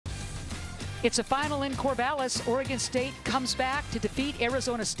It's a final in Corvallis. Oregon State comes back to defeat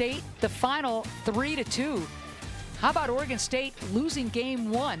Arizona State. The final 3-2. How about Oregon State losing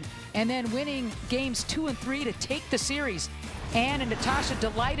game 1 and then winning games 2 and 3 to take the series? Ann and Natasha,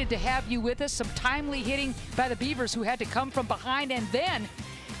 delighted to have you with us. Some timely hitting by the Beavers, who had to come from behind, and then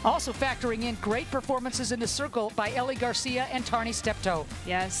also factoring in great performances in the circle by Ellie, Garcia, and Tarney Steptoe.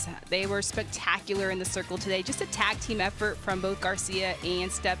 Yes, they were spectacular in the circle today. Just a tag team effort from both Garcia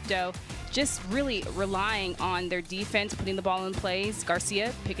and Steptoe. Just really relying on their defense, putting the ball in plays.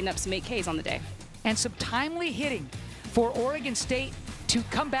 Garcia picking up some 8Ks on the day. And some timely hitting for Oregon State to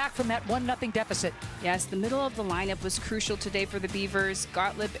come back from that 1-0 deficit. Yes, the middle of the lineup was crucial today for the Beavers.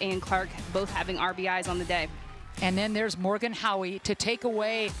 Gottlieb and Clark both having RBIs on the day. And then there's Morgan Howie to take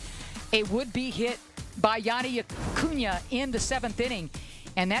away a would-be hit by Yanni Acuna in the 7th inning.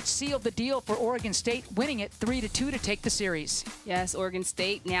 And that sealed the deal for Oregon State, winning it 3-2 to take the series. Yes, Oregon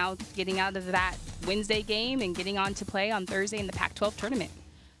State now getting out of that Wednesday game and getting on to play on Thursday in the Pac-12 tournament.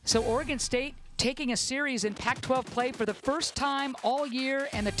 So Oregon State taking a series in Pac-12 play for the first time all year,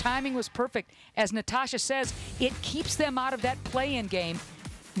 and the timing was perfect. As Natasha says, it keeps them out of that play-in game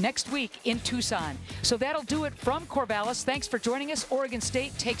next week in Tucson. So that'll do it from Corvallis. Thanks for joining us. Oregon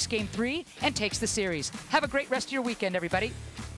State takes game 3 and takes the series. Have a great rest of your weekend, everybody.